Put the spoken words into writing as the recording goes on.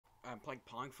I'm playing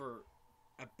Pong for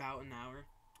about an hour.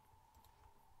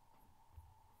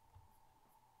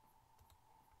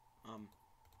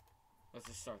 Let's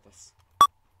just start this.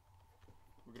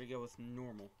 We're gonna go with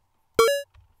normal.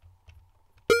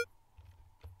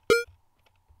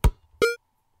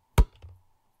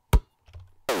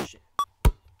 Shit.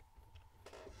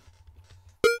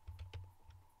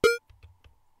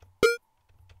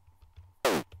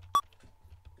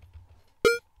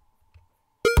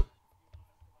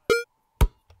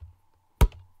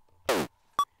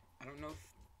 I don't know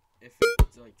if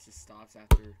it like just stops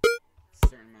after a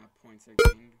certain amount of points are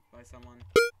gained by someone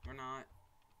or not.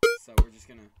 So we're just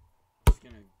gonna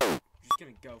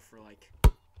go for like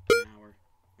an hour,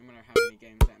 no matter how many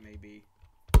games that may be.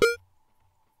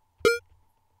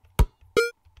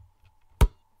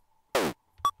 Alright,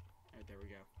 there we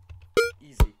go.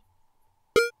 Easy.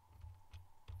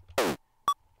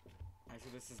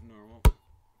 Actually, this is normal.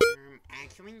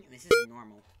 Actually, this is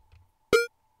normal.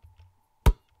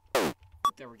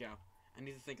 There we go. I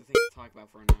need to think of things to talk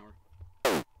about for an hour.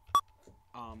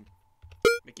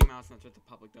 Mickey Mouse entered the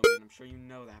public domain. I'm sure you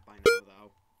know that by now,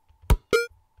 though.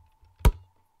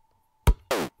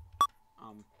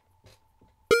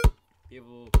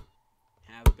 People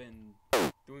have been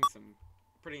doing some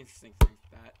pretty interesting things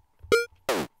with that.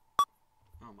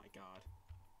 Oh my god.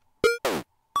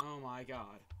 Oh my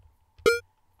god.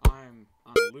 I'm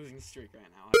on a losing streak right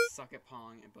now. I suck at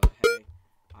Pong, but hey,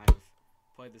 I've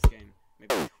played this game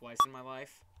maybe twice in my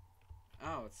life.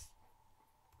 Oh, it's...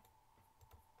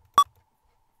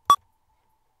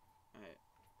 Alright,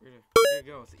 we're gonna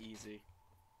go with easy.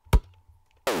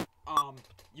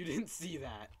 You didn't see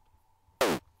that.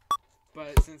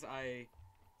 But since I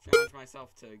challenged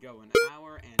myself to go an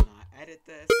hour and not edit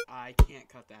this, I can't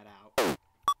cut that out.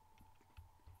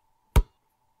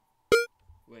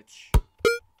 Which,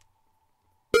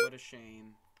 what a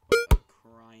shame. What a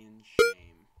crying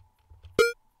shame.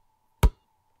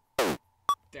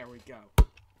 There we go.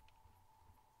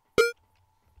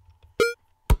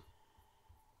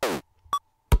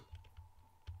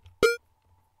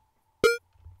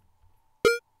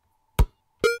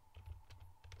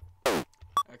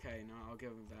 Okay, no, I'll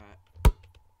give him that.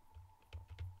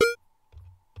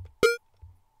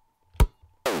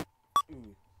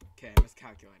 Ooh, okay, I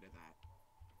miscalculated that.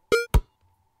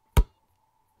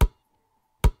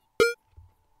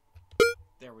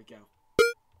 There we go.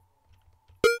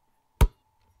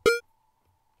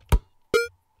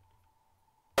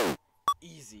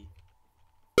 Easy.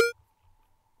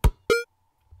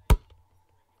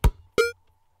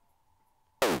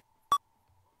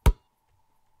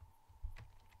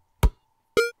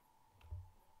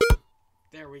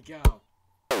 There we go.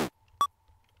 Alright,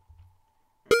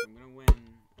 so I'm gonna win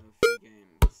a few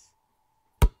games.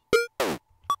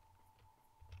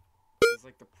 This is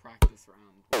like the practice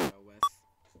round we'll go with.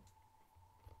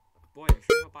 Boy, I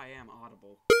sure hope I am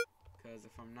audible. Because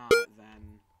if I'm not,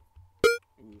 then...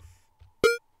 oof.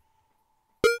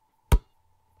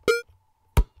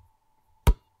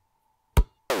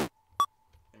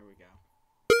 There we go.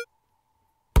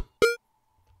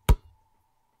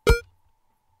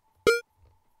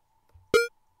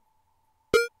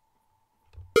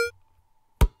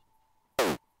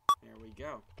 There we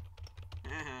go.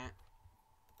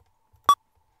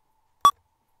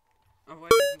 Oh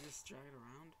wait, I can just drag it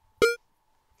around?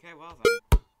 Okay, well then.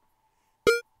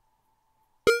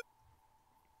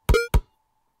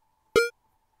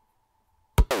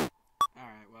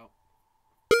 Alright, well.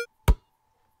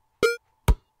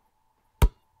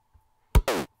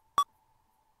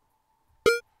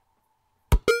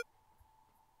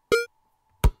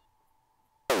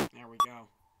 There we go.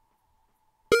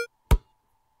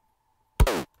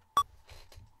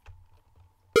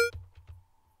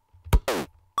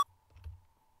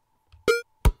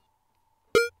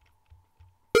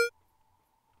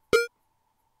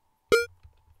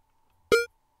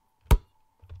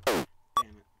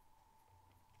 Damn it.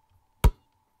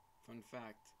 Fun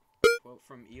fact, quote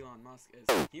from Elon Musk is,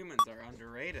 humans are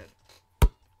underrated.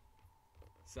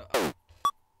 So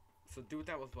do with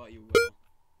that with what you will.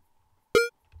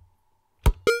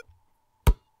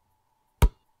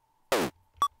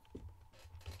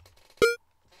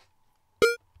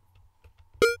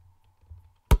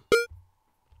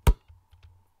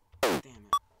 Damn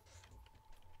it.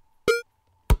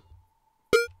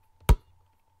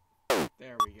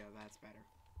 There we go, that's better.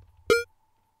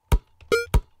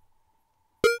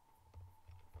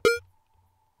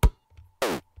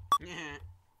 Yeah.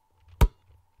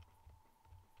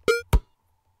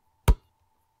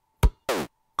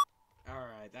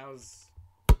 Alright, that was...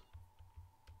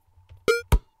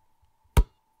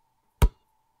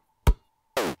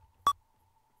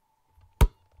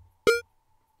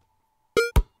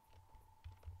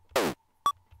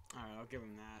 give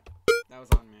him that. That was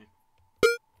on me.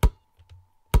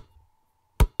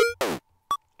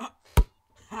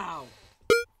 How?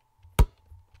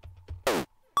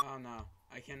 Oh no,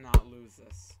 I cannot lose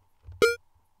this.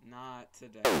 Not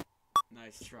today.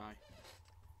 Nice try.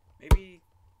 Maybe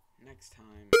next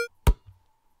time.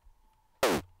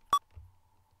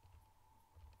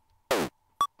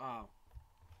 Oh.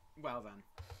 Well then.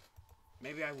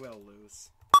 Maybe I will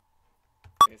lose.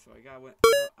 Okay, so I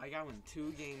got win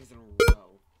 2 games in a row.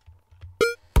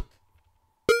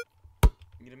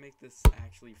 I'm gonna make this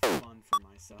actually fun for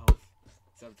myself,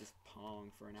 instead of just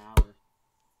Pong for an hour.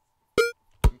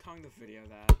 I'm calling the video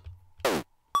that.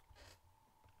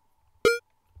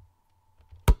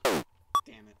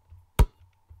 Damn it.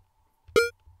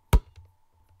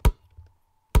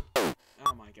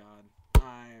 Oh my god.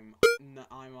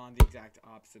 I'm on the exact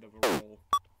opposite of a roll.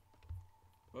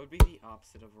 What would be the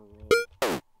opposite of a roll?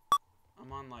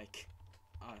 I'm on like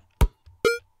I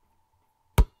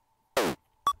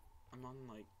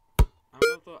don't know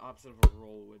what the opposite of a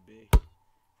roll would be.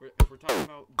 If we're talking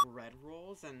about bread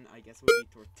rolls, then I guess it would be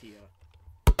tortilla.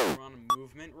 If we're on a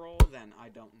movement roll, then I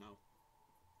don't know.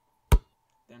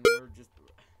 Then we're just...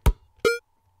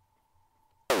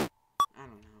 I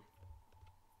don't know.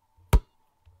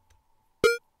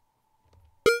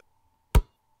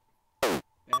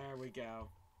 There we go.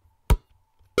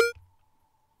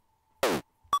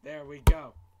 There we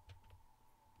go.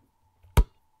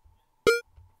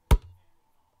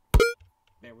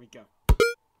 There we go.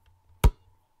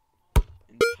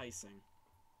 Enticing.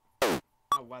 Oh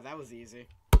wow, that was easy.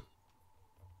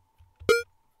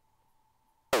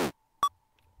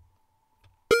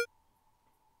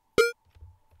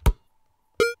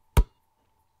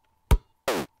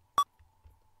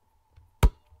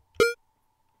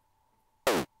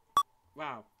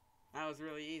 Wow, that was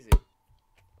really easy.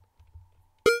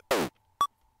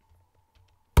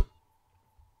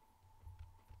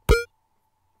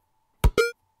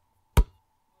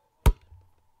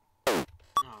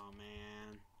 Oh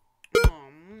man. Oh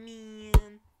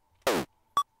man.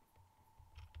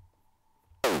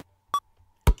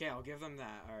 Okay, I'll give them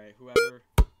that. Alright, whoever...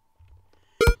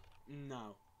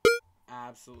 No.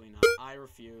 Absolutely not. I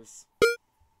refuse.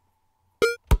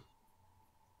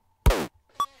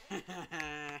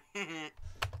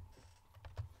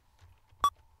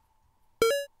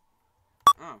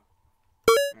 Oh.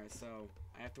 Alright, so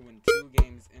I have to win 2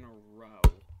 games in a row.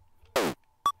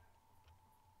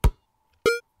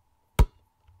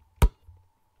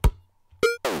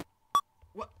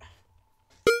 What?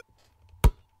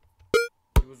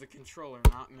 It was the controller,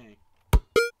 not me.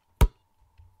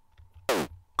 Oh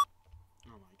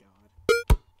my god.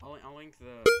 I'll link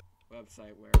the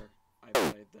website where I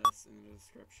played this in the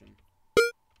description.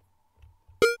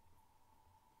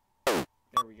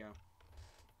 There we go.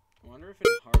 I wonder if in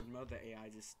hard mode the AI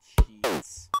just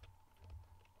cheats.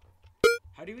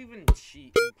 How do you even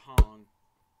cheat in Pong?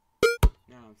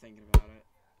 Now I'm thinking about it.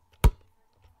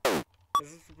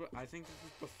 I think this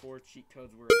was before cheat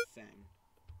codes were a thing.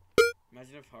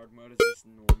 Imagine if hard mode is just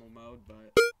normal mode,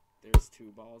 but there's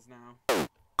 2 balls now.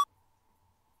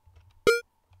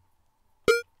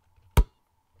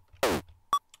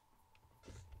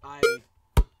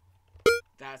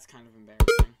 That's kind of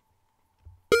embarrassing.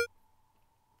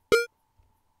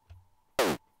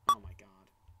 Oh my god.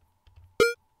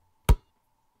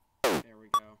 There we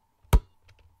go.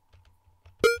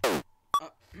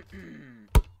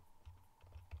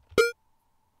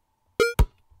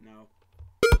 No.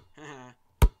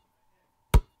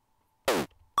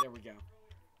 There we go.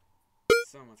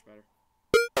 So much better.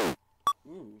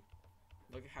 Ooh.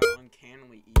 Look at how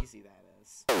uncannily easy that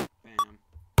is. Bam.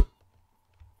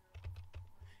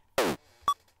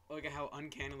 Look at how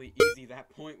uncannily easy that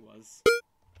point was.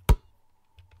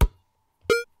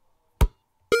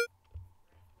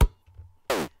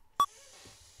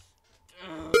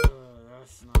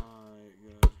 That's not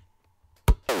good.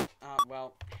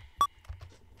 Well.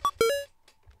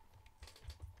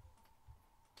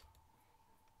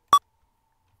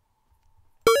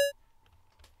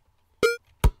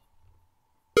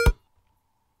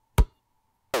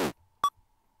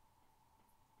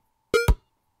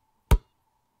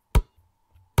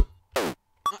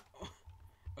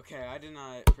 Okay, I did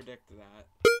not predict that.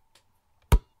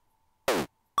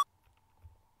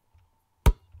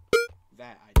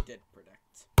 That I did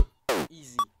predict.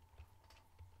 Easy.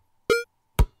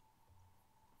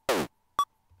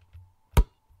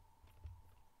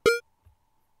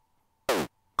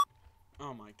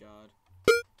 Oh my god.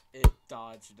 It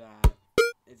dodged that.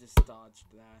 It just dodged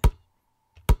that.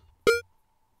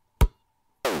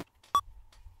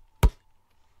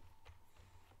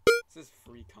 This is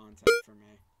free content for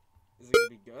me. Is it gonna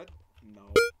be good? No.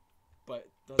 But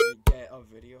does it get a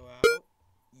video out?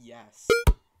 Yes.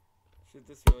 Should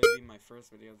this really be my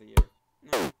first video of the year?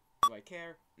 No. Do I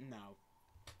care? No.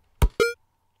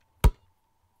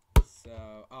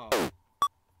 So, oh,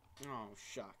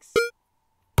 shucks.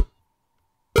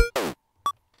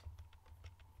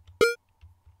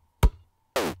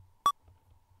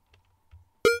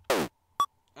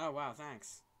 Oh, wow,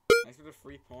 thanks. Thanks for the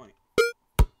free point.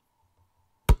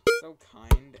 So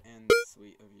kind and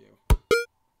sweet of you.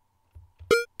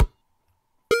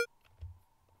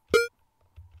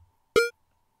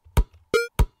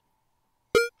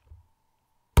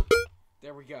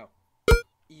 There we go.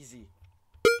 Easy.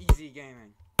 Easy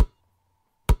gaming.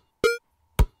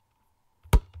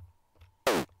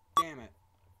 Damn it.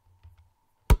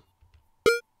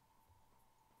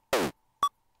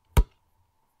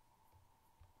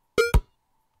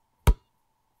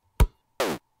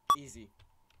 Easy.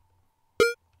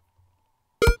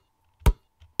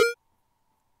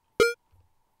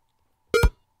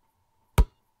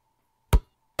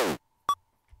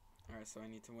 Alright, so I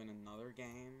need to win another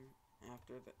game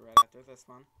right after this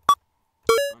one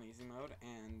on easy mode,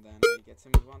 and then I get to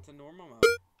move on to normal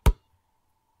mode.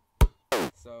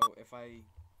 So if I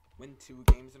win 2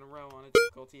 games in a row on a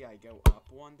difficulty, I go up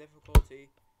 1 difficulty.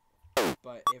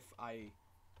 But if I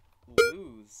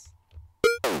lose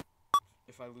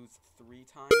 3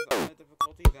 times on a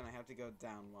difficulty, then I have to go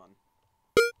down 1.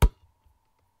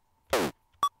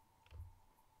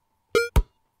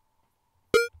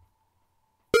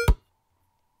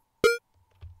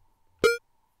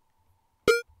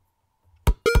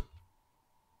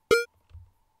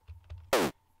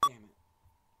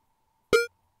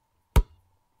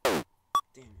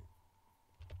 Damn it.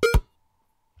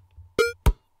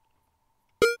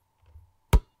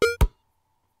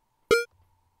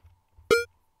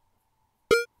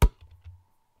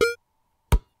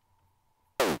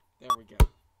 There we go.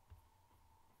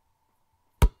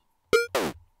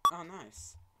 Oh,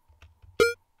 nice.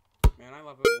 Man, I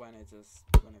love it when it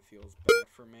feels bad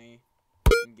for me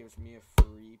and gives me a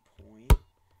free point.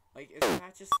 Like, isn't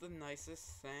that just the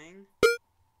nicest thing?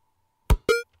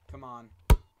 Come on.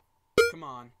 Come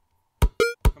on.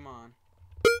 Come on.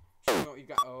 Show me what you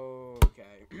got. Oh,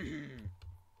 okay.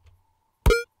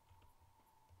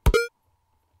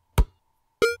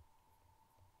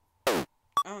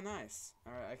 Oh, nice.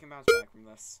 Alright, I can bounce back from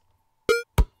this.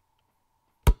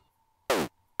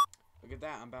 Look at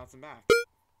that, I'm bouncing back.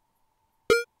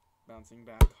 Bouncing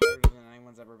back harder than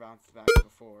anyone's ever bounced back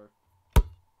before.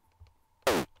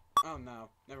 Oh no,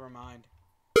 never mind.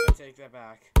 I take that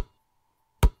back.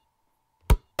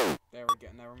 There we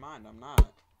go, never mind, I'm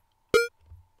not.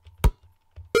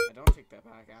 I don't take that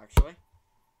back, actually.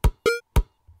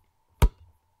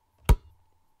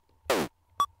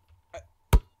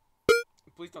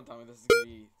 Please don't tell me this is gonna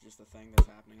be just a thing that's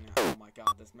happening now. Oh my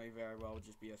god, this may very well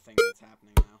just be a thing that's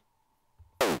happening now.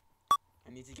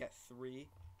 I need to get 3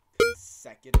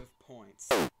 consecutive points.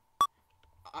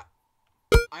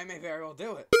 I may very well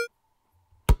do it.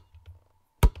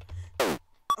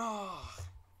 Oh.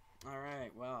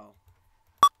 Alright, well.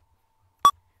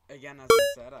 Again, as I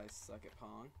said, I suck at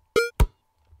Pong.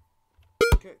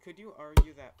 Could you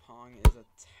argue that Pong is a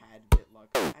tad bit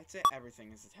luck-based? I'd say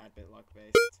everything is a tad bit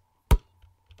luck-based.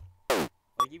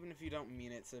 Like, even if you don't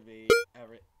mean it to be,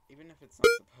 even if it's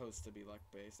not supposed to be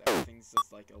luck-based, everything's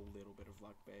just, like, a little bit of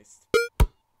luck-based.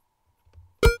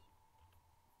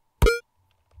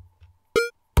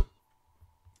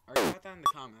 Argue about that in the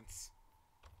comments.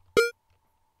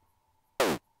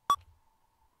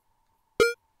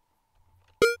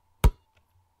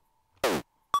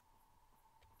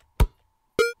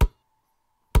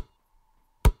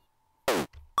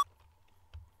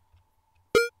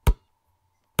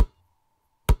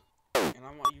 And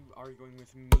I want you arguing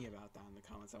with me about that in the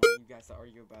comments. I want you guys to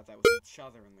argue about that with each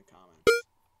other in the comments.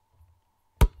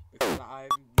 Because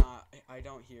I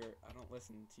don't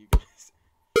listen to you guys.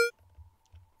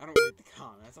 I don't read the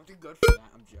comments. I'm too good for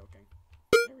that. I'm joking.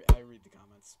 I read the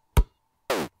comments.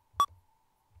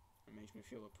 It makes me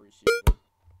feel appreciated.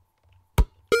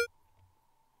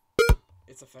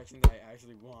 It's affection that I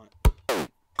actually want.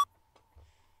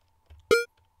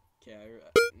 Okay,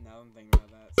 now I'm thinking about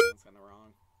that, it sounds kind of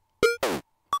wrong.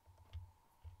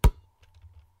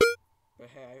 But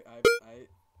hey, I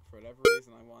for whatever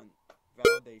reason, I want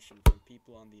validation from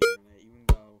people on the internet, even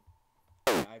though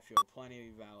I feel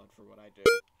plenty valid for what I do.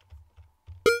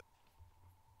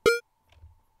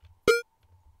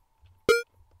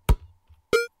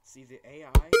 See, the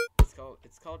AI, it's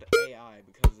called AI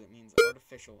because it means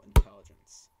artificial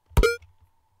intelligence.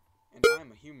 And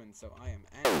I'm a human, so I am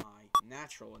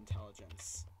natural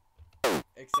intelligence.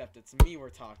 Except it's me we're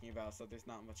talking about, so there's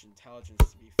not much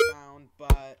intelligence to be found,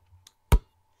 but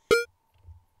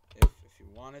if you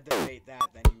want to debate that,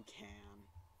 then you can.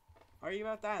 Argue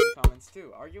about that in the comments,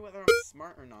 too. Argue whether I'm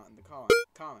smart or not in the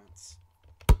comments.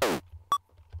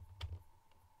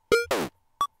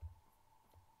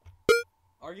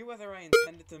 Argue whether I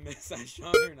intended to miss that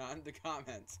shot or not in the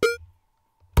comments.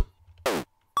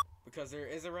 Because there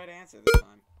is a right answer this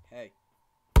time. Hey.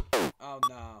 Oh,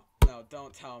 no. No,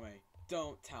 don't tell me.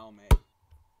 Don't tell me.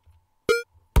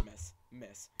 Miss.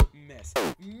 Miss. Miss.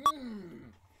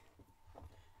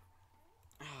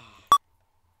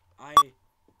 I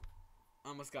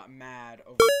almost got mad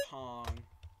over Pong.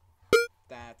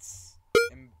 That's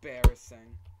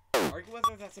embarrassing. Argue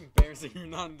whether that's embarrassing or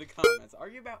not in the comments.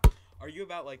 Argue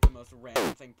about like the most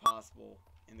random thing possible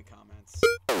in the comments.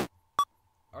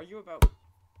 Argue about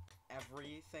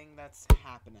everything that's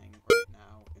happening right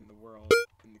now in the world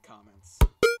in the comments.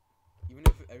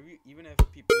 Even if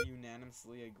people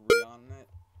unanimously agree on it,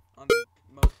 on the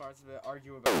most parts of it,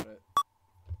 argue about it.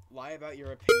 Lie about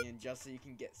your opinion just so you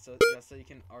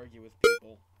can argue with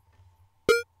people.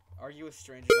 Argue with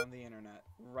strangers on the internet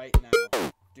right now.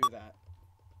 Do that.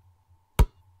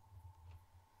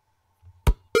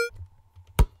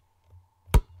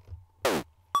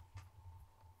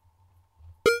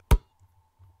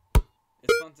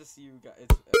 It's fun to see you guys.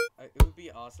 It would be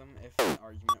awesome if an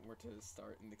argument were to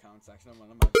start in the comment section of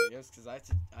one of my videos, because I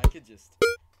could just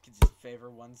favor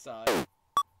one side.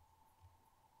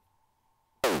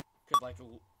 I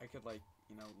could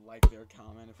like their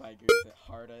comment if I agree with it,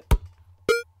 heart it.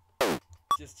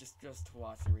 Just to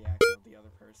watch the reaction of the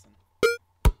other person.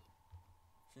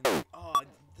 Like, oh,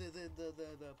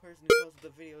 the person who posted the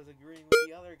video is agreeing with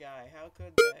the other guy. How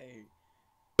could they?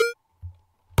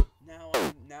 Now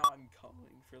I'm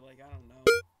calling for, like, I don't know,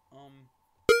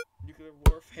 nuclear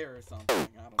warfare or something.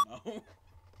 I don't know.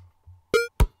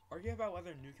 Argue about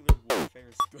whether nuclear warfare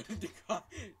is good to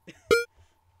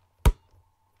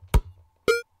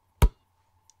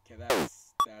Okay,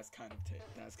 that's kind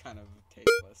of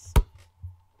tasteless.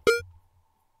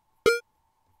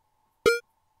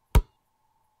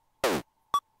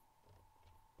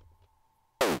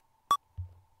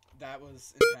 That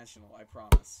was intentional, I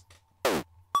promise.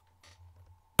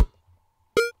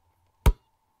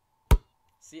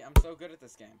 See, I'm so good at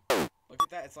this game. Look at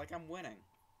that, it's like I'm winning.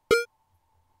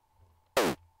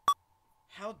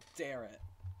 How dare it?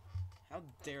 How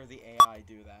dare the AI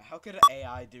do that? How could an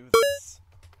AI do this?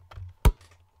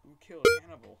 Who killed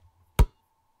Hannibal?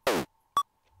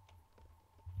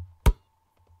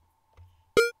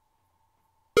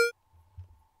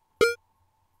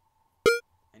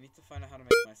 I need to find out how to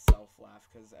make myself laugh,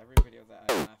 because every video that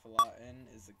I laugh a lot in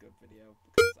is a good video,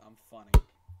 because I'm funny.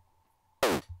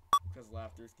 Because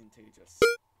laughter is contagious,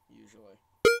 usually.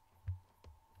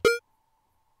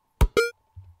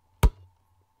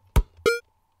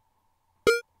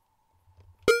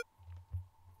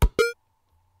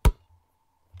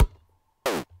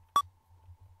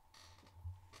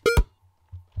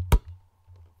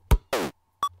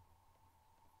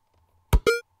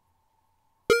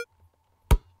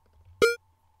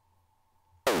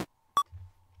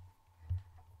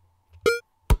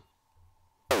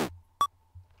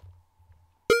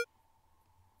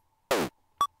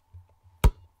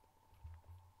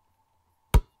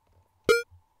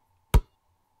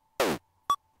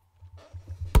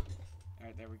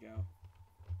 Alright, there we go.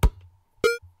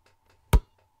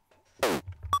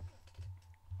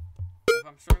 If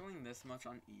I'm struggling this much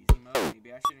on easy mode,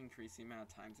 maybe I should increase the amount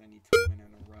of times I need to win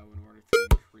in a row in order to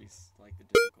increase, like, the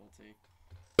difficulty.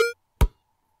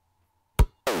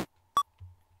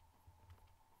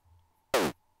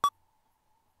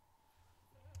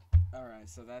 Alright,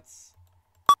 so that's...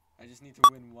 I just need to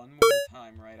win one more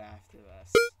time right after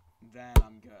this. Then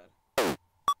I'm good.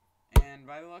 And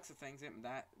by the looks of things,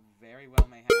 that very well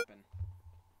may happen.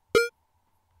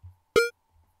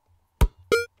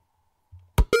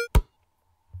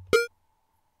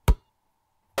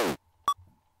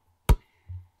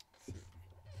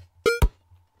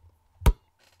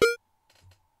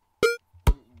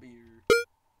 Root beer.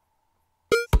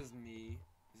 This is me.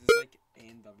 This is like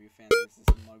A&W fans versus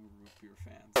mug root beer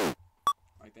fans.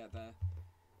 Like that.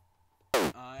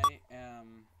 I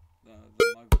am the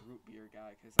mug root beer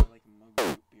guy because I like mug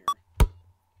root beer.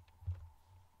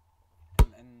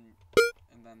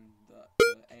 And then the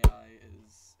AI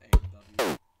is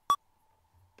A&W.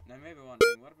 Now you may be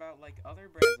wondering, what about like other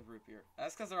brands of root beer?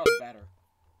 That's because they're all better.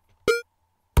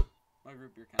 Mug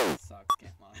root beer kind of sucks,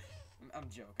 can't lie. I'm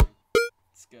joking.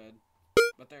 It's good,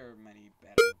 but there are many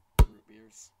better root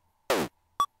beers.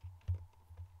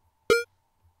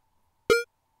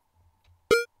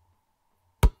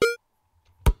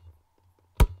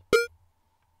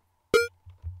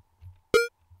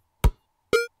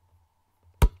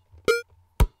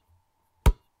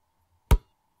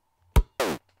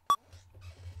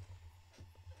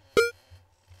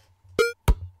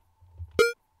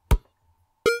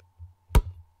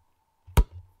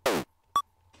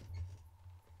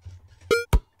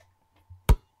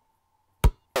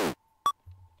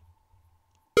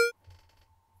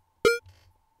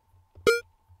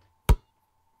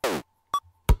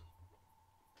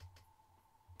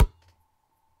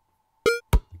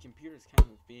 computer's kind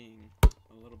of being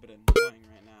a little bit annoying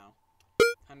right now.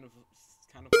 Kind of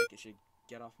like it should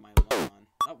get off my lawn.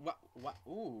 Oh, what?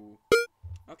 Ooh.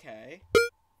 Okay.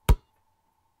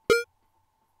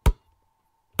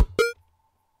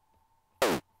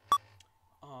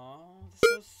 Aw, that's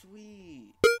so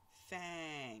sweet.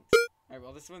 Thanks. Alright,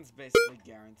 well, this one's basically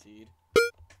guaranteed.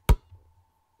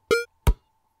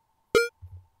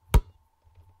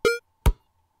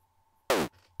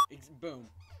 Boom.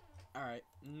 Alright,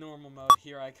 normal mode,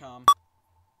 here I come.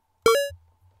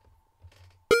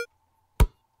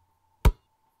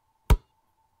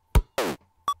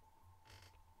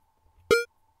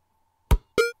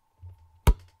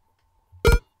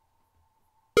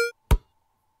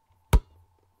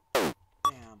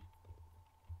 Damn.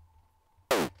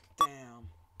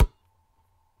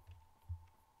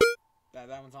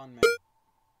 That one's on me.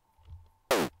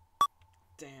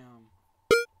 Damn.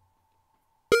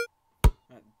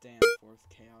 That damn fourth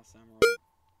Chaos Emerald.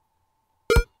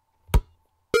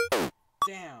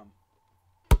 Damn.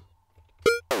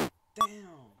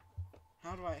 Damn.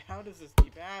 How does this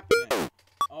keep happening?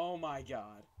 Oh my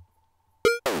god.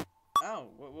 Oh,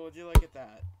 what would you like at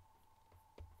that?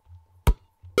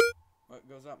 What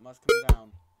goes up must come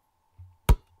down.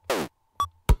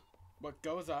 What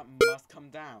goes up must come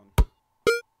down.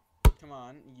 Come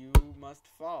on, you must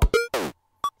fall.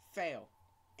 Fail.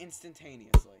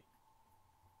 Instantaneously.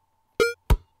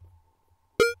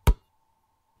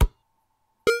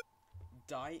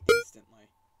 Die instantly.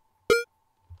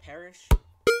 Perish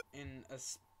in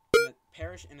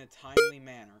a timely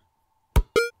manner.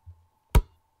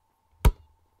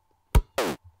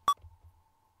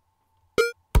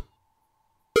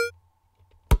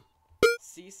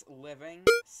 Cease living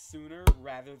sooner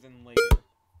rather than later.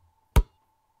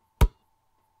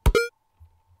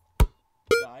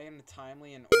 Die in a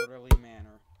timely and orderly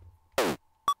manner.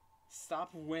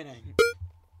 Stop winning.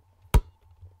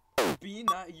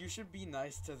 You should be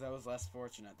nice to those less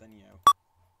fortunate than you.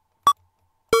 I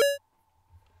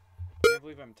can't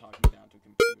believe I'm talking down to a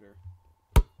computer.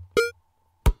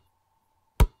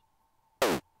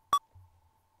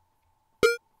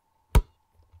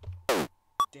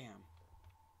 Damn.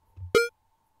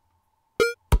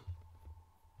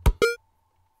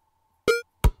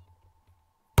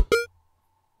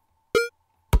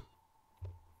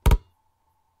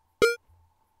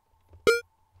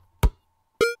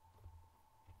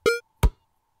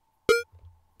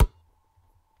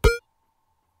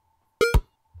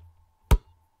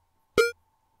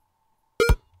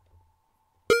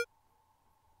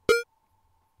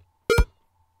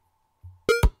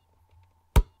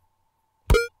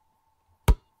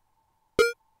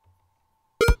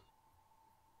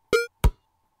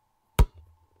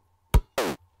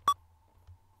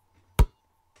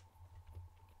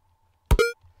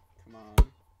 Come on.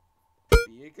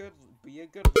 Be a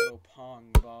good little pong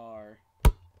bar.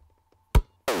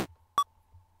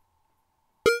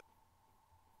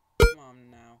 Come on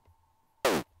now.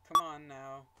 Come on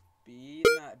now. Be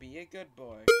a good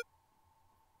boy.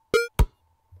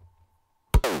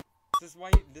 This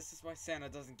is why Santa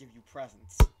doesn't give you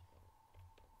presents.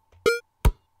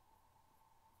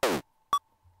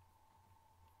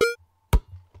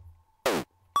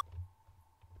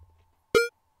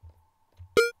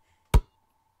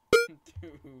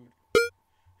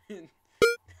 Dude.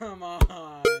 Come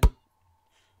on.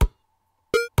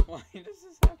 Why does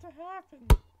this have to happen?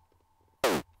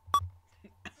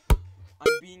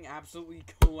 I'm being absolutely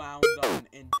clowned on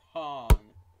in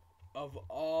Pong. Of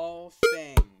all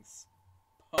things,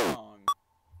 Pong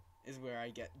is where I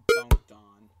get dunked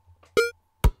on.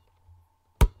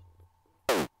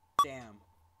 Damn.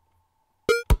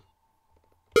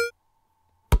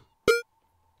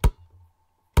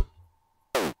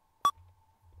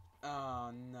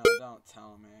 Oh no, don't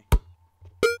tell me.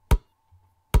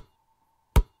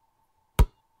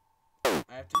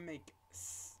 I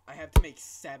have to make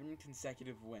 7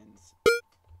 consecutive wins.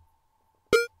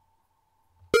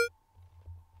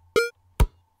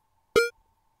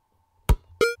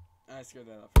 I screwed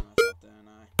that up for myself, didn't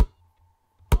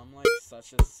I? I'm like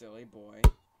such a silly boy.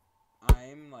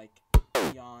 I'm like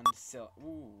beyond silly.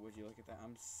 Ooh, would you look at that?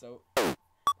 I'm so...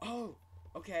 Oh,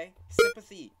 okay.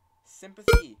 Sympathy.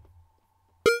 Sympathy.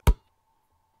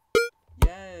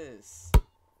 Yes.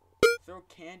 Throw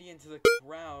candy into the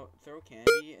crowd. Throw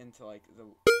candy into like the...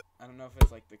 I don't know if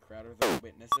it's like the crowd or the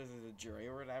witnesses or the jury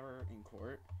or whatever in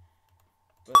court.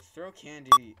 But throw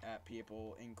candy at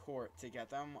people in court to get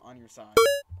them on your side.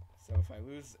 So if I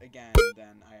lose again,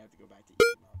 then I have to go back to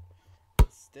easy mode.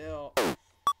 But still...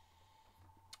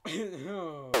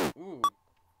 Ooh.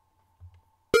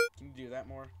 Can you do that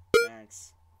more?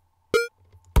 Thanks.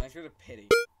 Thanks for the pity.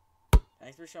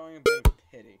 Thanks for showing a bit of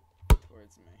pity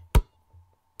towards me.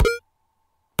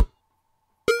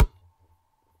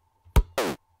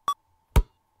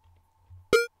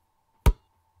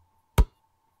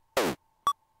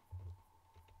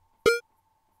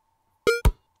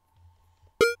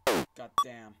 God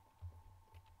damn.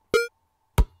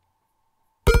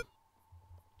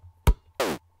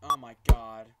 Oh my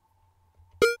god.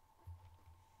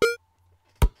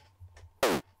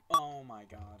 Oh my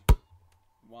god.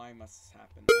 Why must this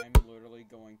happen? I'm literally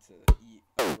going to eat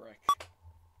a brick.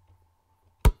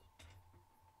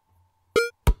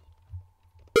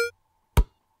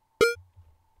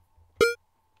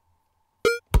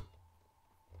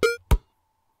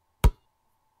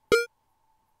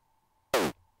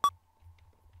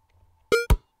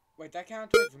 Wait, that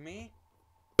counted towards me?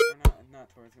 Or not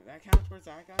towards me. That counted towards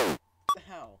that guy? What the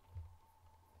hell?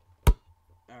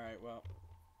 Alright, well.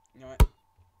 You know what?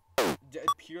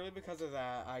 Purely because of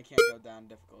that, I can't go down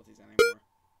difficulties anymore.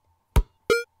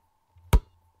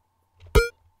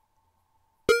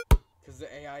 Because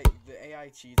the AI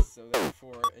cheats, so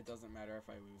therefore it doesn't matter if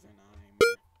I lose or not anymore.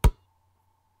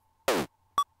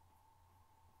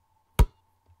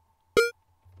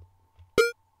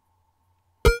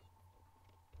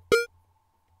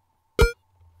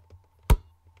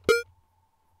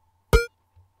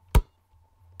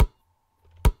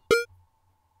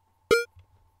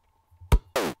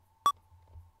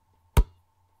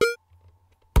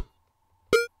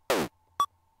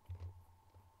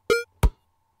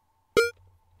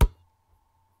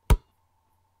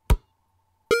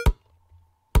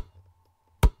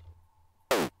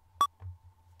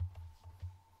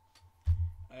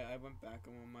 I went back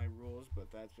on my rules,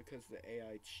 but that's because the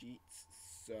AI cheats,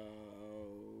 so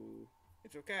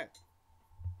it's okay.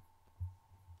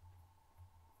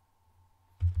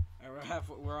 Alright,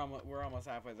 we're almost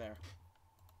halfway there.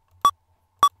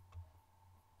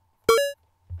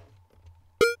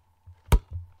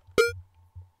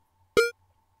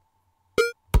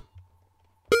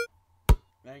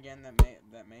 Then again,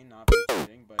 that may not be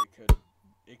cheating, but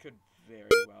it could very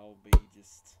well be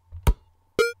just.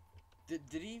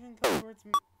 Did he even go towards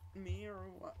me or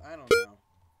what? I don't know.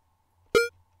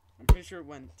 I'm pretty sure it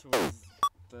went towards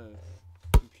the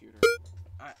computer.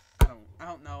 I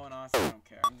don't know, and honestly I don't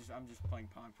care. I'm just playing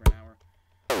Pong for an hour.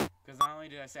 Because not only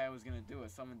did I say I was gonna do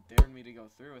it, someone dared me to go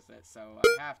through with it, so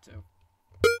I have to.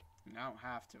 And I don't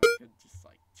have to. I could just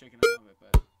like chicken out of it,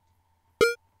 but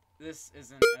this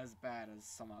isn't as bad as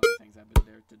some other things I've been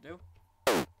dared to do.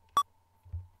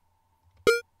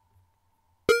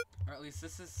 Or at least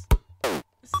this is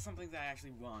something that I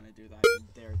actually want to do, that I've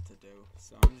been dared to do.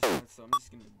 So I'm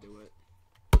just gonna do it.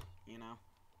 You know?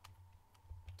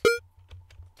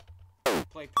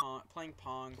 Playing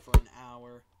Pong for an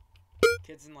hour.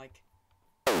 Kids in like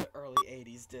the early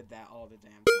 80s did that all the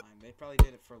damn time. They probably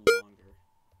did it for longer.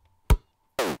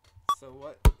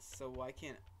 So why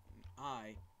can't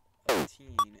I, a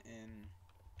teen in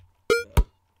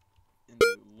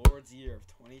the Lord's year of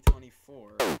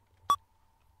 2024,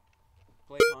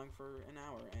 play Pong for an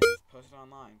hour and just post it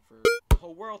online for the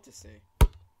whole world to see?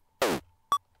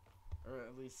 Or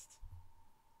at least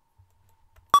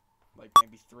like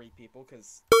maybe 3 people,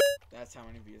 because that's how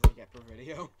many views I get per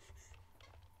video.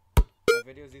 My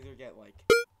videos either get like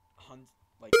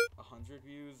 100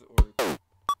 views or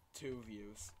 2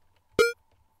 views.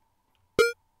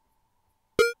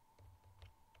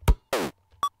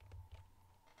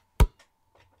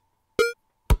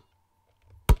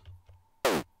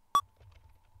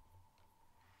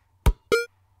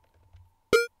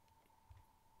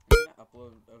 I'm gonna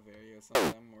upload a video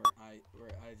sometime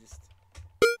where I just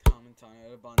comment on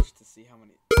it a bunch to see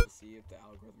if the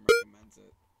algorithm recommends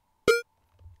it.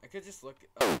 I could just look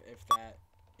up if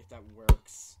that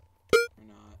works or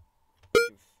not.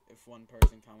 Like if one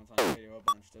person comments on a video a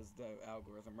bunch, does the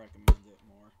algorithm recommend it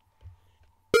more?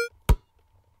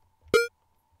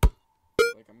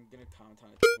 Like I'm gonna comment on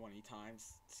it 20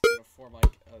 times. It's gonna form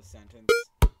like a sentence.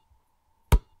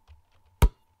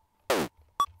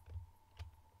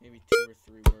 Maybe 2 or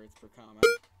 3 words per comment.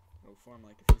 It'll form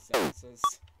like a few sentences.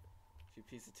 If you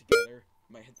piece it together,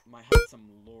 might have some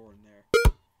lore in there.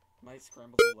 Might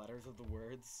scramble the letters of the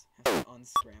words, have to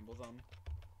unscramble them,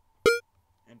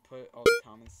 and put all the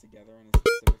comments together in a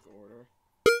specific order.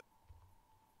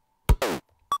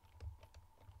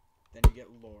 Then you get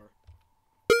lore.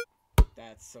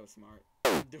 That's so smart.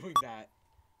 I'm doing that.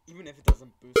 Even if it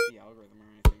doesn't boost the algorithm or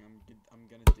anything, I'm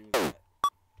gonna do that.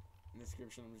 In the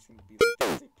description, I'm just gonna be like,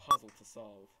 there's a puzzle to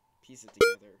solve. Piece it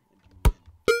together, and you win.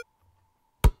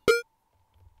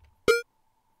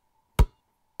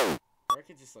 Or I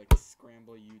could just like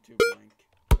scramble a YouTube link,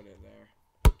 put it there.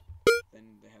 Then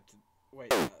they have to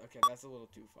wait. Okay, that's a little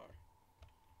too far.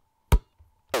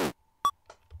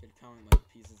 Could comment like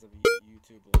pieces of a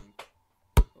YouTube link,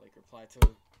 or, like reply to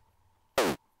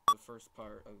the first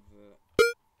part of the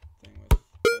thing with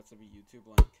parts of a YouTube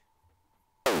link.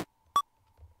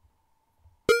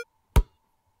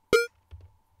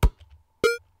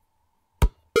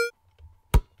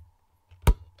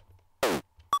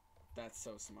 That's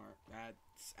so smart.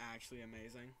 That's actually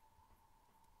amazing.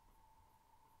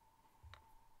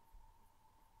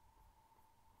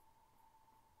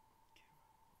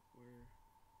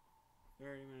 We're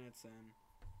 30 minutes in.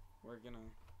 We're gonna...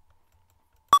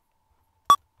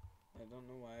 I don't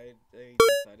know why they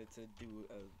decided to do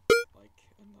a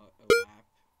lap,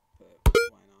 but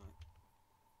why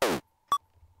not?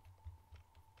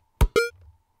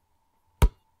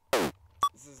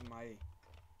 This is my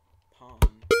pong.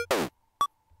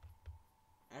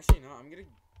 Actually, no, I'm gonna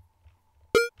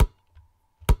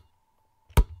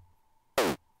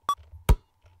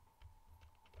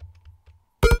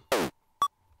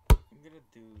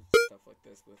do stuff like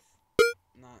this with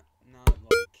not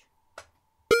like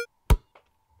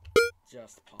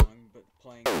just Pong, but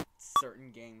playing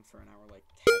certain games for an hour, like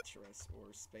Tetris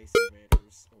or Space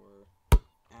Invaders or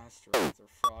Asteroids or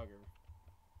Frogger,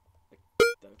 like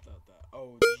the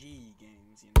OG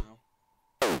games, you know.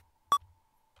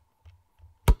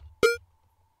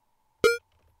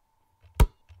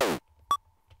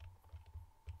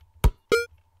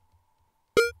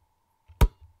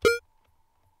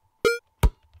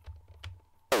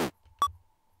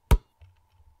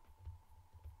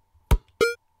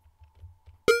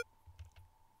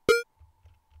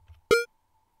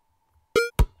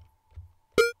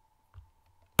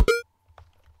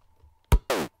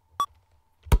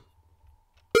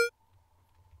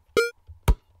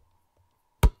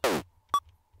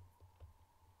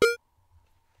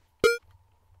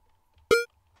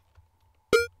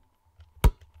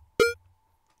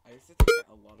 I used to think that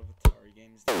a lot of Atari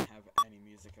games didn't have any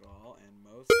music at all, and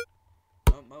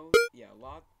a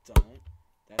lot don't.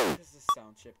 That's because the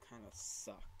sound chip kind of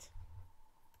sucked.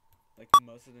 Like,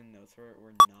 most of the notes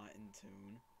were not in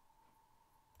tune.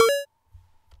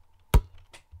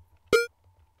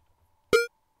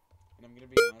 And I'm gonna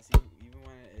be honest, even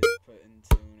when it is put in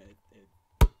tune, it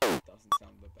doesn't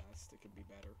sound the best. It could be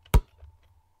better.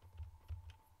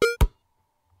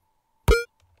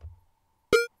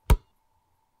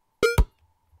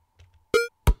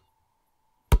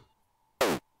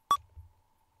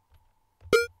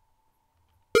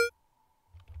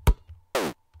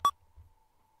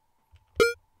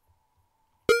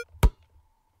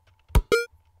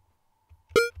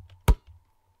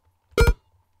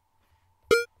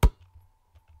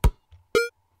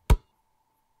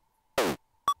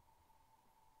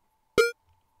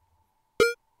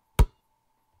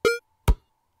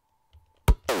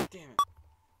 Damn it.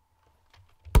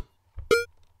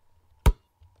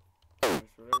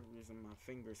 For whatever reason, my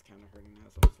finger's kind of hurting now,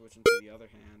 so I'm switching to the other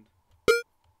hand.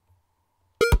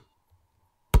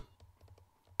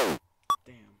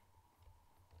 Damn.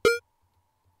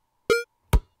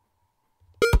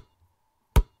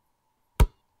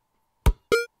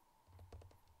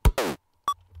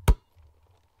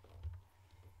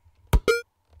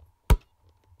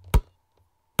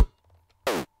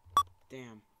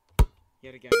 Damn.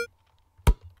 Yet again.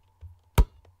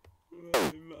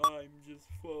 I'm just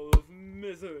full of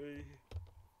misery.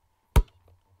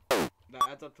 That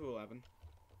adds up to 11.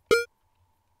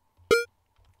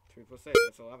 3 plus 8,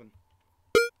 that's 11.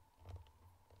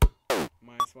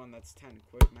 Minus 1, that's 10.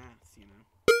 Quick maths, you know.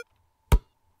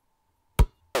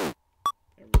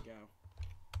 There we go.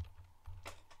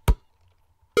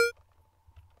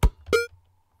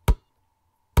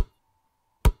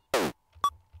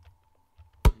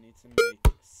 I need to make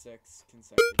 6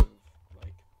 consecutive,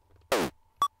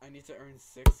 I need to earn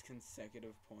 6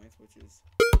 consecutive points, which is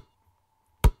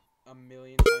a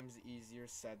million times easier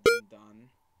said than done.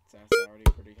 So that's already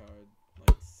pretty hard,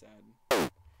 said.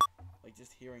 Like,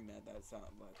 just hearing that sound,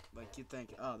 like, you'd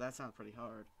think, oh, that sounds pretty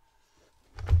hard.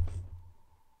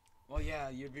 Well, yeah,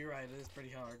 you'd be right, it is pretty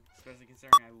hard, especially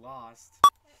considering I lost.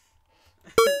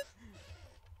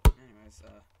 Anyways,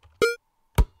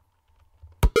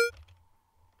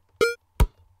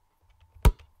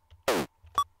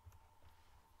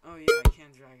 oh yeah, I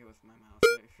can drag it with my mouse.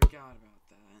 I forgot about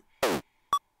that.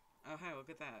 Oh hey, look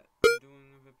at that. I'm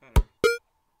doing a bit better.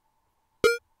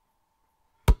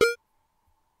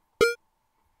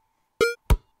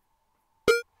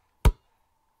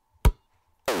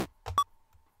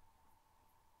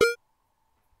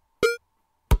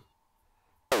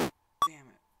 Damn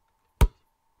it.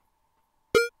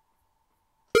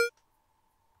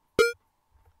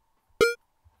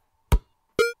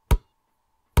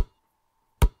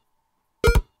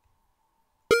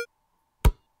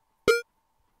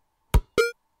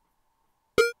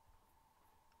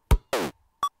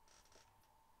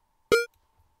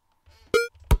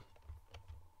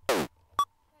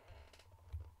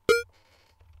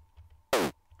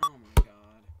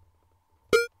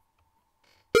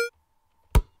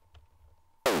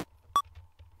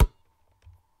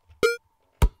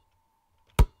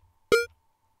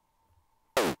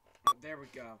 There we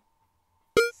go.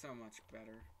 So much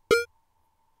better.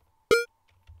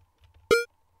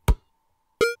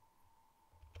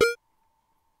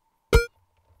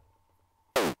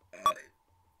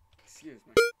 Excuse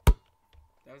me.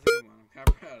 That was a good one. I'm kind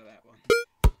of proud of that one.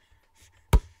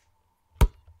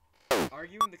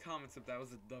 Argue in the comments if that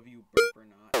was a W burp or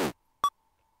not.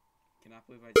 Cannot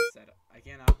believe I just said it. I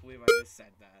cannot believe I just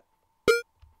said that.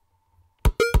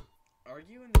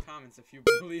 Argue in the comments if you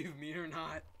believe me or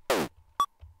not.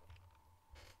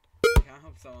 I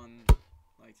hope someone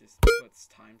like just puts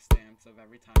timestamps of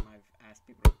every time I've asked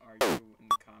people to argue in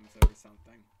the comments over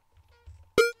something.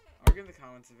 Argue in the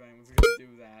comments if anyone's gonna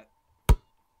do that.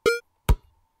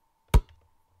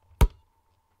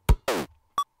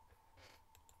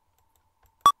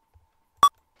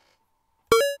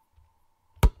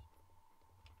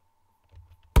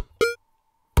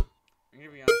 I'm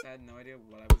gonna be honest, I had no idea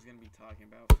what I was gonna be talking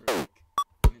about for like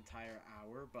an entire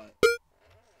hour, but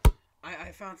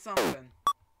I found something.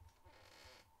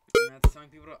 And that's telling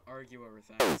people to argue over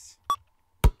things.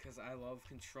 Because I love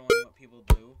controlling what people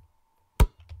do.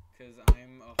 Because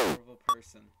I'm a horrible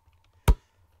person.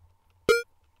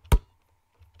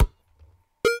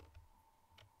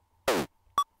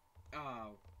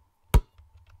 Oh.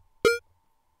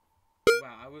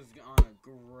 Wow, I was on a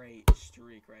great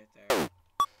streak right there.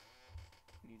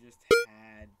 You just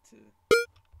had to...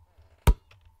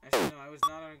 Actually, no, I was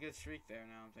not on a good streak there,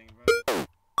 now I'm thinking about it.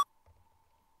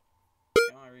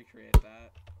 I want to recreate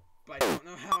that. But I don't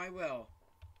know how I will.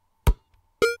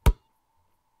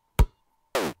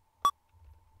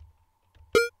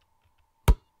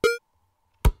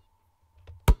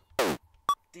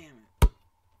 Damn it.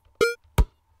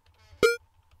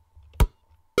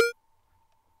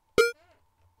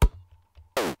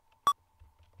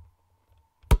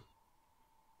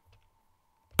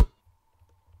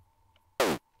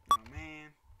 Oh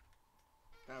man.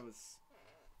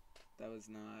 That was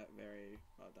not very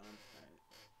well done. Alright.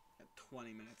 Got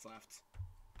 20 minutes left.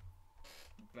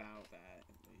 About that,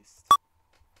 at least.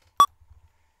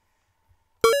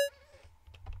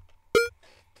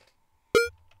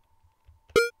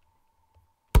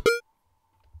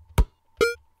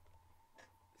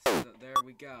 So there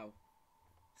we go.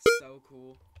 So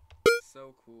cool.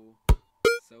 So cool.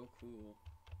 So cool.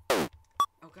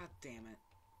 Oh god damn it.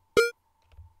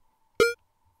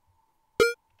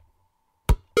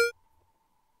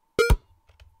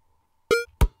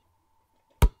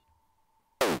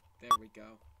 There we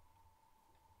go.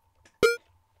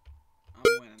 I'm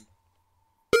winning.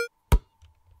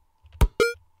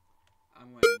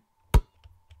 I'm winning.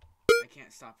 I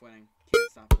can't stop winning.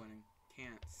 Can't stop winning.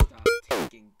 Can't stop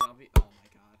taking W. Oh my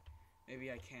god.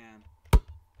 Maybe I can.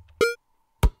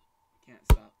 Can't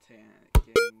stop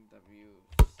taking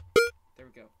W's. There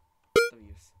we go.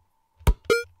 W's.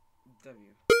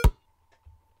 W.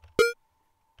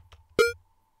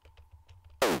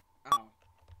 Oh.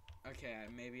 Okay,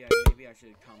 maybe I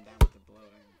should calm down with the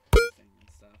bloating thing and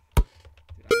stuff.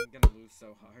 Dude, I'm gonna lose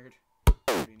so hard.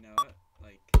 I already know it.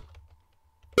 Like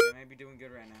I may be doing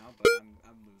good right now, but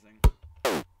I'm losing.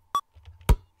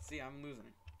 See, I'm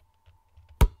losing.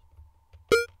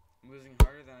 I'm losing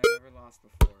harder than I've ever lost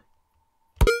before.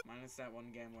 Minus that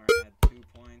one game where I had 2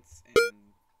 points and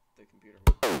the computer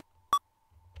won.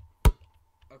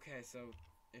 Okay, so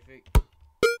if it...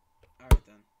 Alright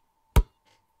then.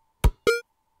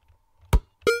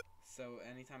 So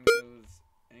anytime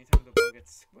the ball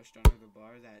gets squished under the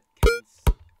bar, that counts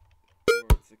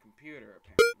towards the computer,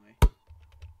 apparently.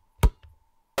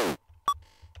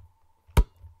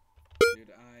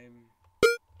 Dude,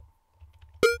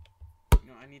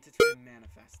 I need to try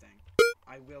manifesting.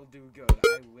 I will do good.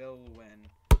 I will win.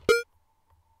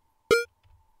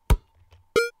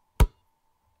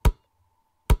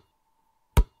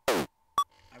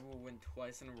 I will win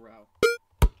twice in a row.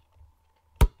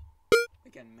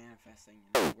 Again, manifesting.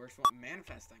 Works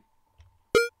manifesting.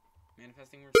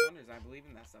 Manifesting works wonders. I believe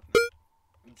in that stuff now.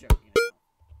 I'm joking.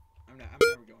 I'm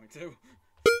never going to.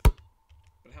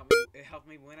 But it helped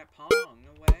me win at Pong.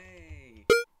 No way.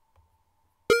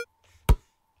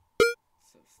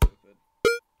 So stupid.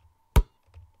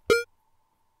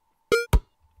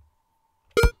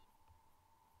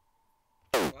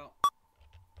 Well.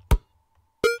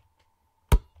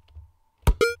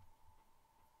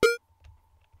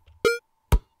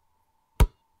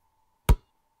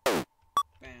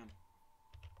 Bam.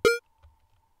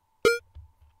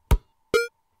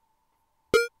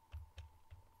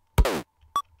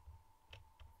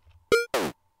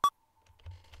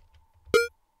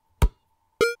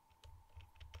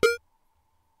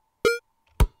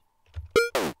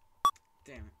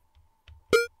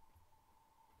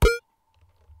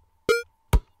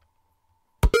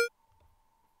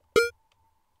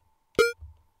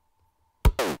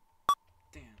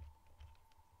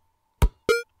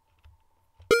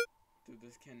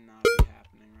 This cannot be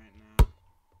happening right now.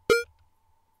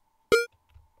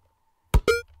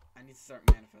 I need to start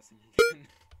manifesting again.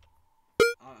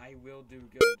 I will do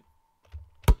good.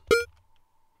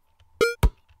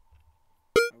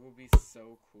 I will be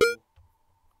so cool.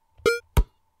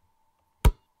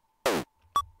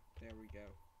 There we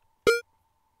go.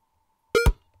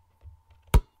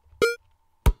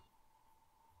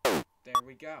 There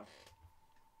we go.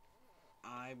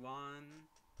 I won.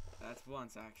 That's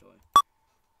once, actually.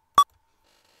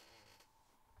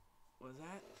 Was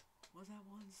that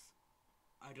once?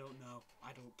 I don't know.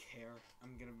 I don't care.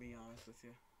 I'm gonna be honest with you.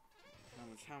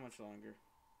 How much longer?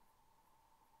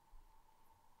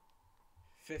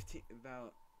 15,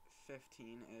 about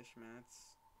 15-ish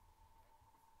minutes.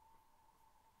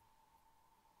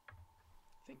 I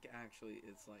think actually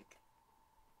it's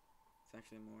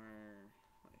actually more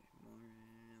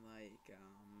like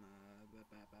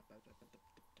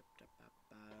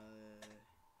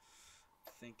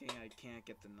thinking I can't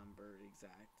get the number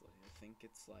exactly. I think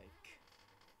it's like,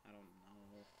 I don't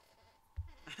know.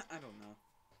 I don't know.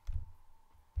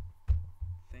 I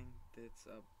think it's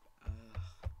a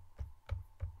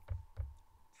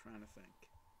trying to think.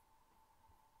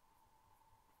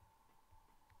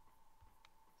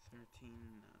 13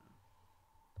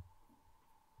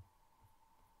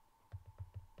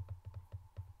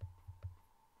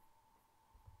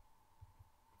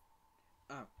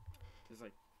 Oh, there's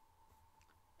like,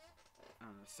 I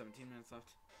don't know, 17 minutes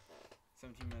left.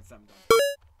 17 minutes, I'm done.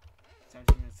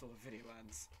 17 minutes till the video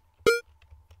ends.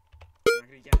 I'm not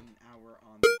gonna get an hour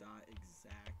on the dot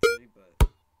exactly, but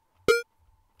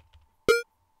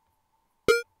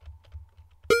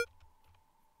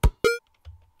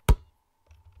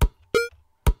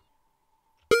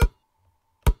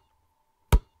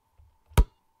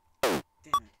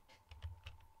damn it.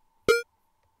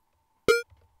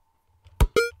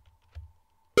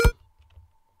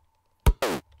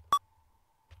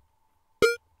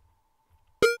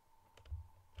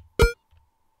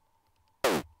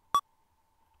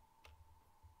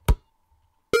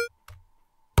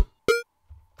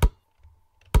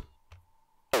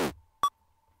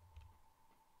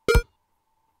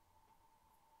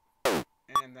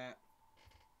 And that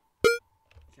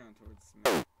count towards me,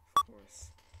 of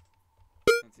course.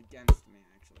 That's against me,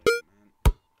 actually, man.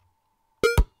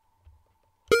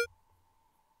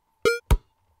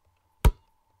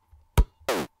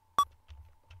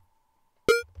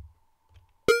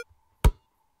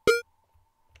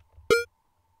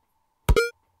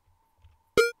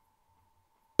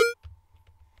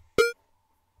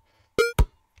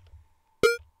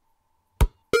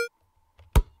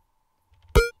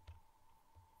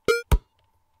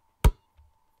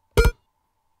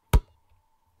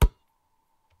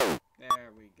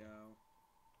 There we go.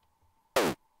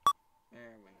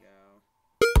 There we go.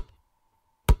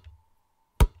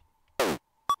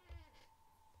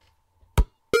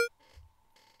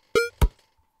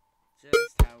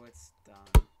 Just how it's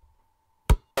done.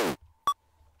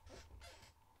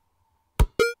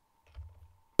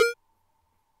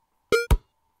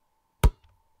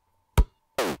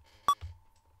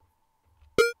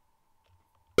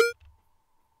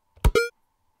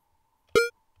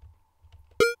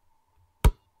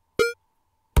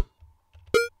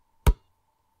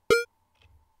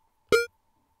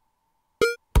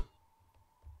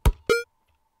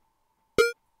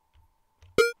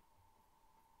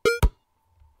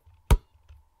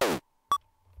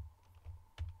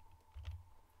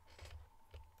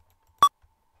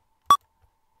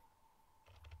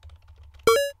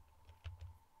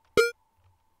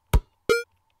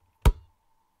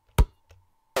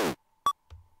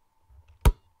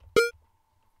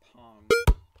 Pong.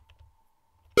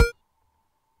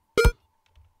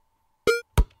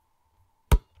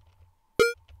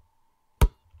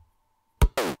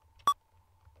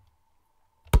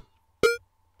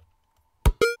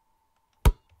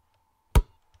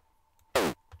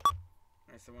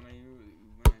 Alright, so when I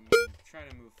try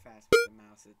to move fast with the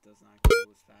mouse, it does not go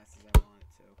as fast as I want it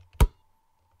to.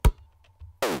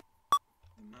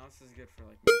 The mouse is good for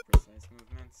like more precise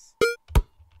movements.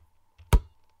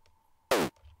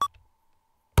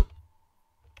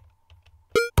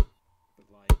 But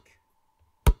like,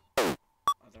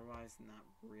 otherwise not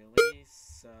really,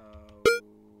 so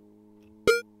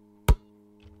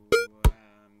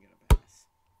I'm gonna pass.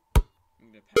 I'm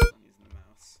gonna pass on using the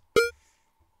mouse.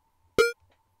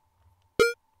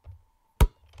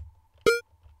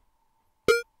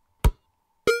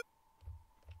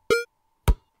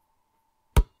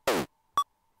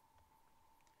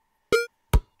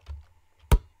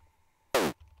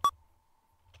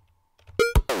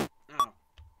 Oh.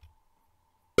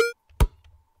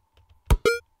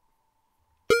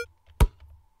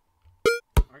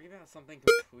 Argue about something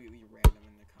completely random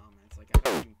in the comments. Like, I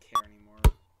don't even care anymore.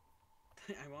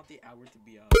 I want the hour to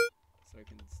be up so I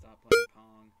can stop playing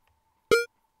Pong.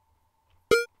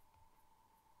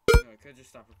 You know, I could just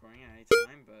stop recording at any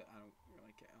time, but I don't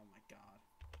really care. Oh my god.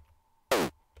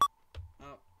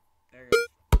 Oh, there goes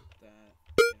that,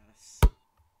 yes.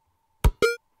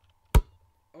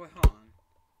 Oh wait, hold on.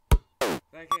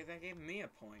 That gave me a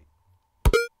point.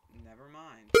 Never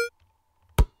mind.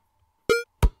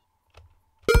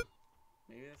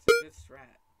 Maybe that's a good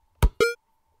strat.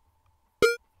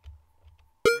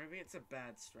 Or maybe it's a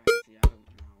bad strategy, I don't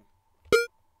know.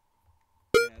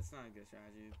 Yeah, it's not a good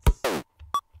strategy.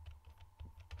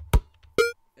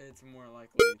 It's more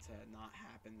likely to not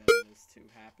happen than it is to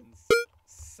happen.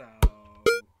 So...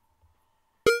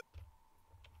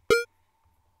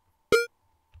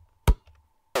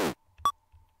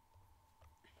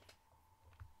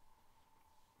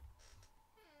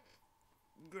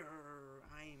 I'm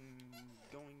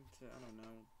going to... I don't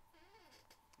know.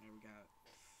 There we got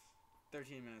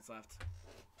 13 minutes left.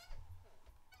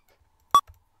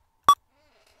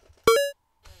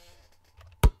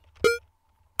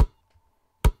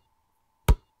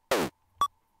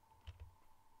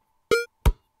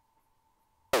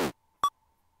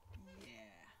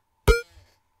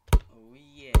 Oh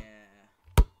yeah.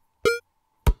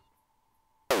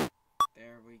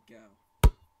 There we go.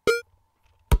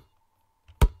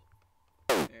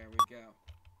 There we go.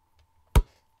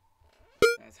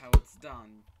 That's how it's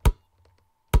done.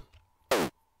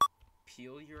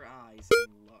 Peel your eyes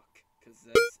and look, because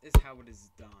this is how it is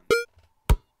done.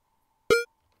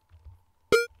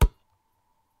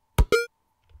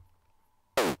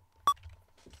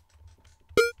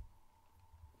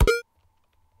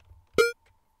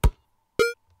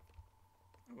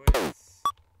 Wait, it's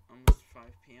almost 5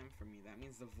 p.m. for me. That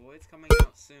means the void's coming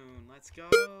out soon. Let's go!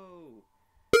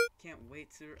 I can't wait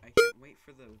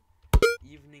for the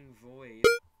evening void.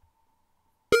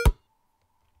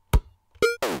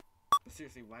 But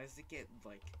seriously, why does it get,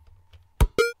 like,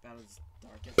 about as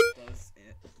dark as it does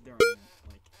during,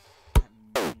 like, at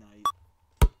midnight,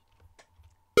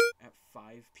 at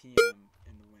 5 p.m.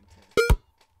 in the winter?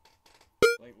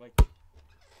 Like,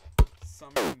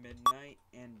 summer midnight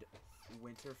and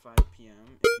winter 5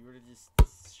 p.m., if you were to just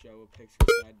show a picture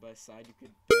side by side, you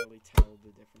could barely tell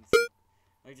the difference.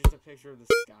 Like just a picture of the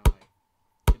sky,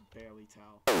 you could barely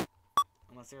tell.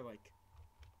 Unless there, like,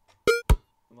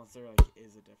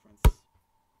 is a difference.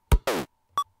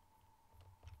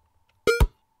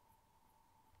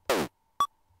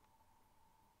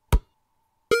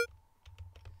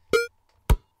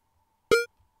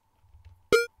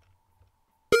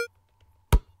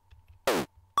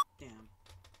 Damn.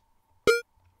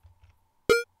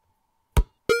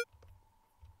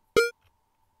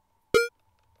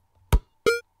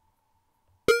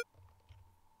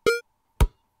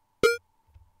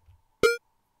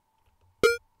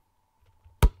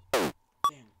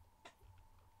 Damn.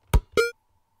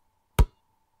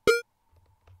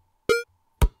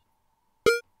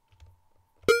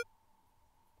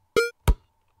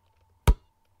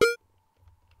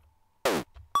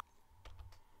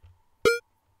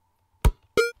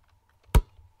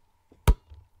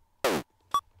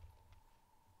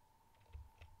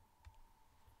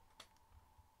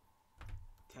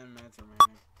 Ten minutes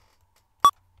remaining.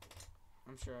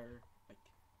 I'm sure, like,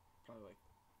 probably, like,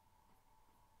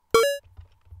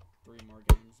 3 more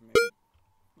games, maybe.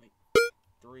 Like,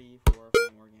 3, 4,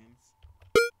 5 more games.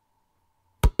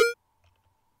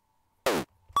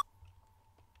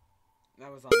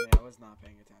 That was on me, I was not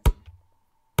paying attention.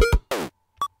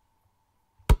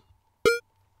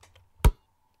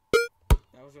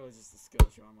 That was really just a skill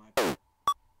show on my part.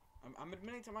 I'm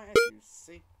admitting to my issues,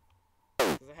 see?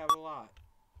 Because I have a lot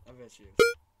of issues.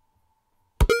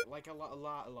 Like a lot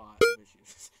of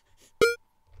issues.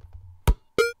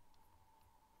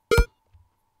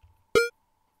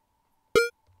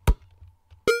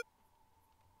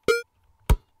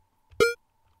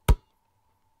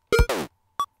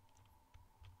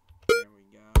 There we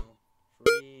go.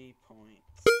 3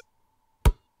 points.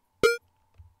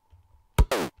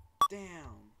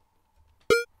 Damn.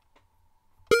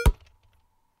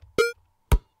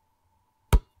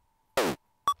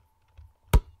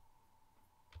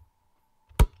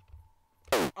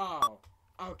 Oh,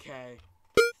 okay.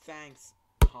 Thanks,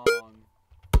 Pong.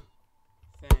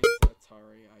 Thanks,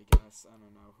 Atari, I guess. I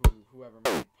don't know. Whoever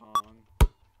made Pong.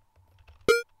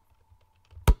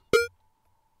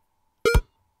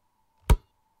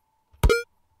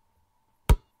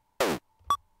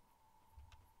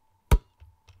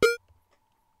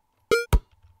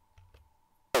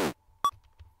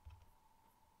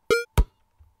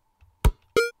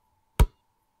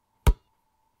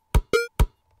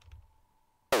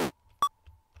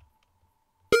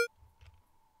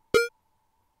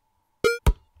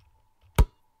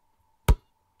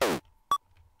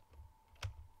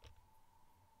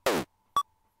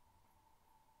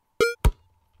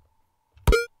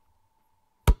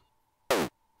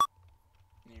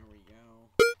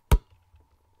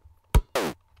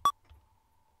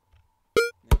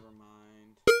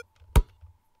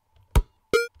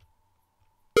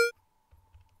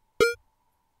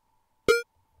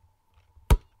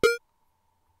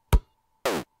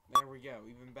 we go,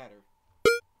 even better.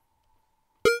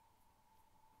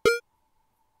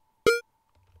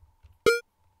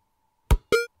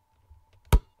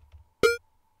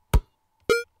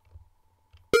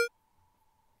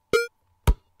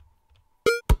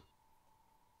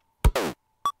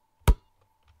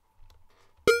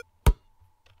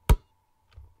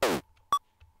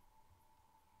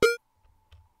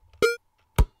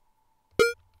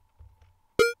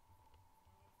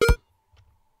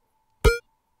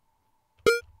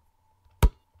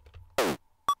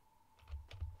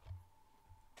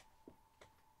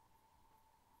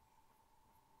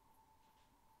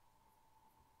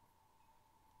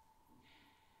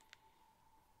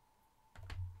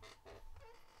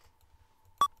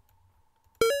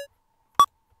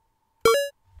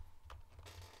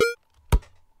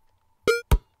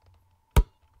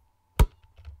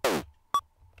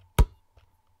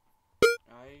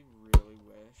 I really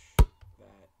wish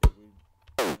that it would,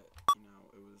 you know,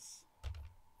 it was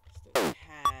just a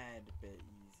tad bit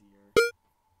easier.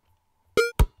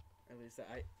 At least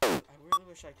I really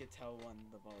wish I could tell when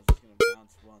the ball is just gonna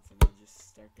bounce once and then just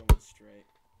start going straight.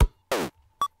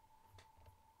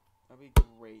 That'd be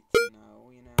great to know,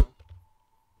 you know?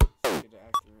 So I could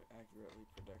accurately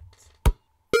predict.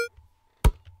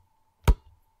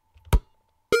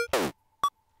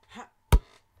 Ha!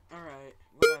 Alright,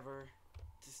 whatever.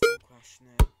 Just don't question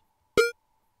it.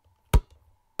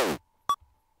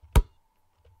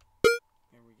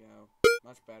 There we go.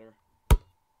 Much better.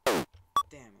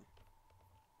 Damn it.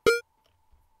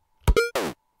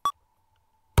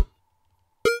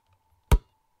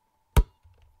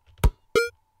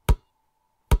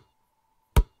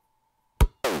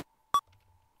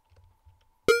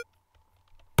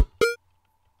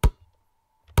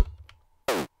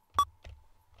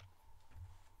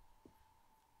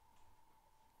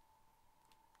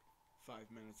 Five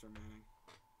minutes remaining.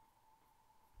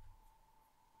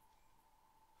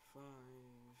 5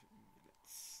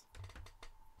 minutes.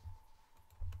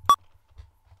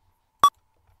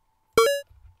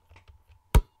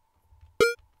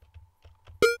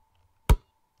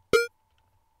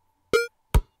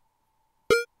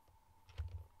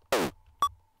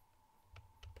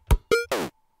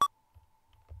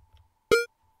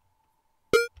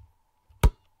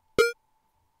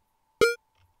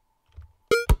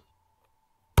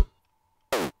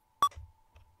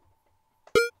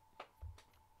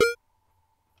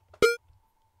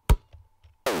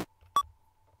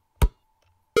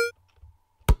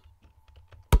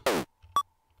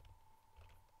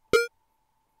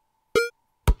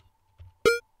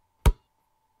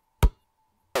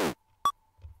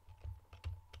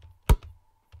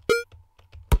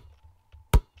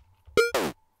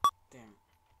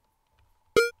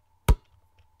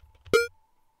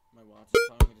 My watch is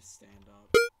telling me to stand up.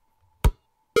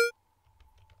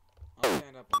 I'll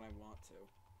stand up when I want to.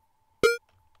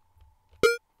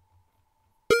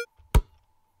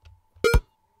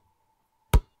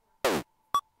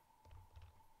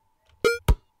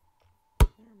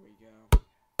 There we go.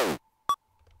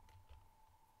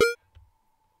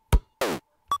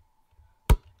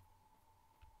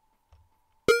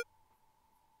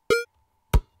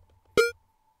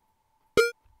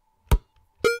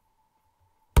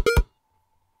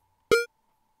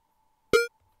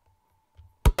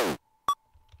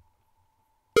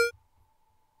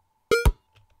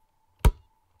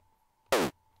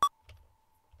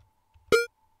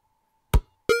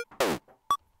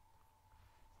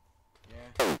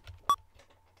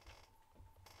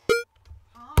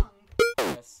 Pong.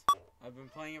 Yes, I've been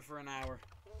playing it for an hour.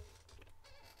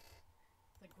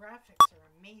 The graphics are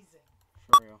amazing.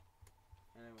 For real.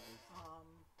 Anyways.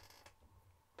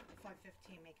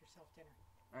 5:15. Make yourself dinner.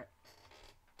 Alright.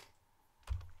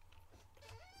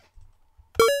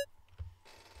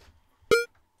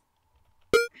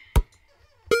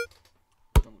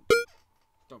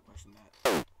 Don't question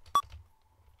that.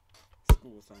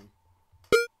 School time.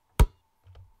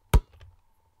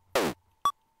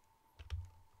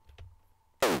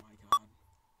 Oh my god.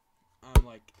 I'm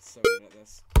like so good at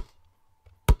this.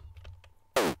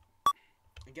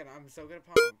 Again, I'm so good at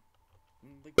Pong.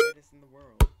 I'm the greatest in the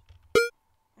world.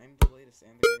 I'm the latest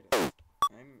and the greatest.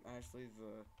 I'm actually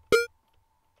the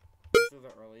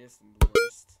earliest and the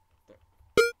worst.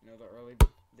 The early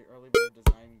bird does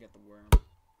not even get the worm.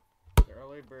 The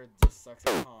early bird just sucks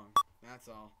at Pong. That's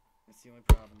all. That's the only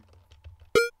problem.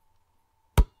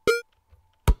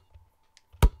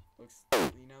 Looks,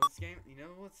 you know, this game. You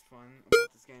know what's fun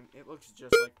about this game? It looks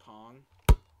just like Pong.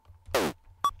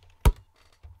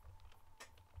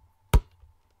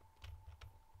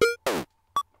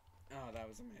 Oh, that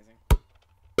was amazing. I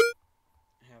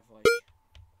have like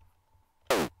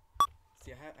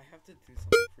See, I have to do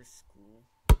something for school.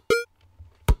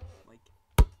 Like,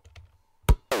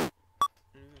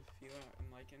 in a few hours, in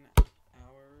like an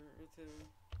hour or two.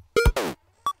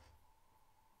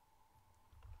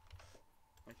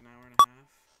 Like an hour and a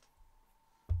half.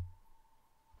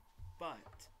 But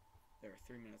there are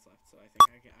 3 minutes left, so I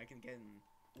think I can get in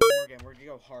one more game. We're gonna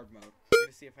go hard mode. We're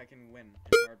gonna see if I can win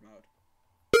in hard mode.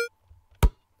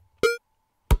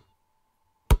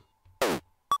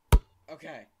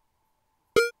 Okay.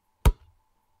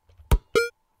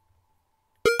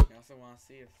 I also want to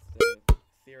see if the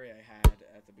theory I had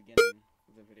at the beginning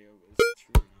of the video was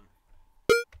true or not.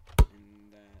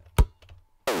 And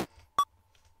that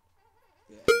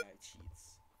the AI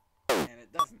cheats. And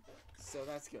it doesn't. So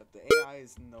that's good. The AI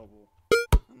is noble.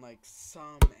 Unlike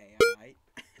some AI.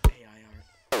 AI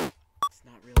art. It's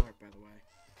not real art, by the way.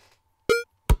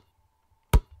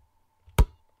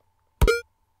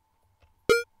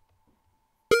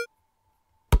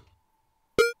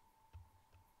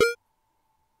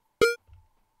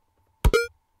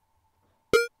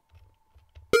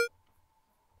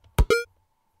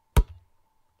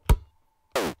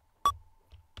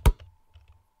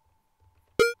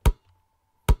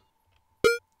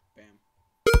 Bam.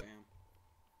 Bam.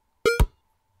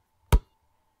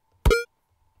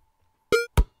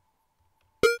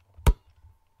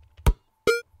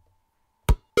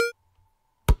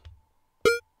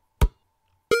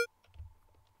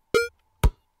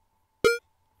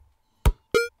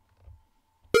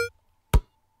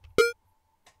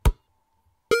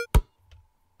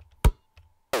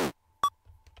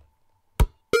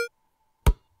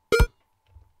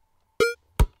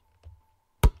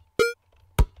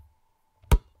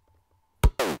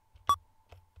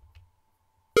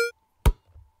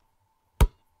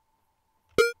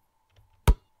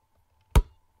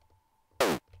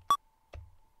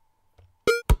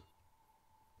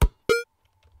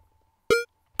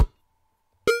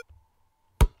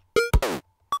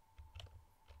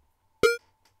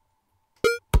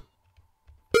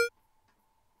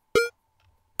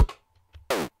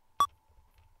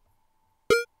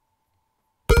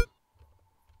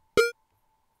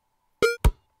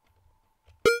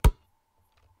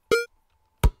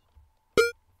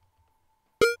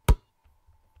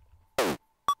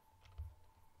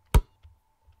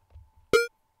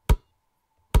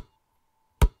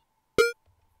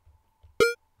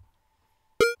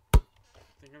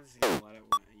 I think I'm just gonna let it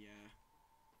win. Yeah.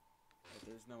 But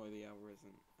there's no way the hour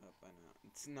isn't up by now.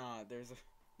 It's not.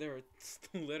 There are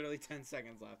literally 10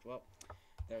 seconds left. Well,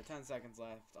 there are 10 seconds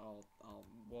left.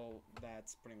 Well,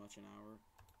 that's pretty much an hour.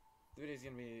 The video's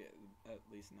gonna be at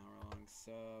least an hour long.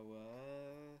 So,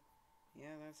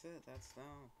 yeah, that's it. That's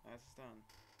done.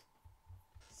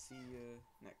 See you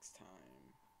next time.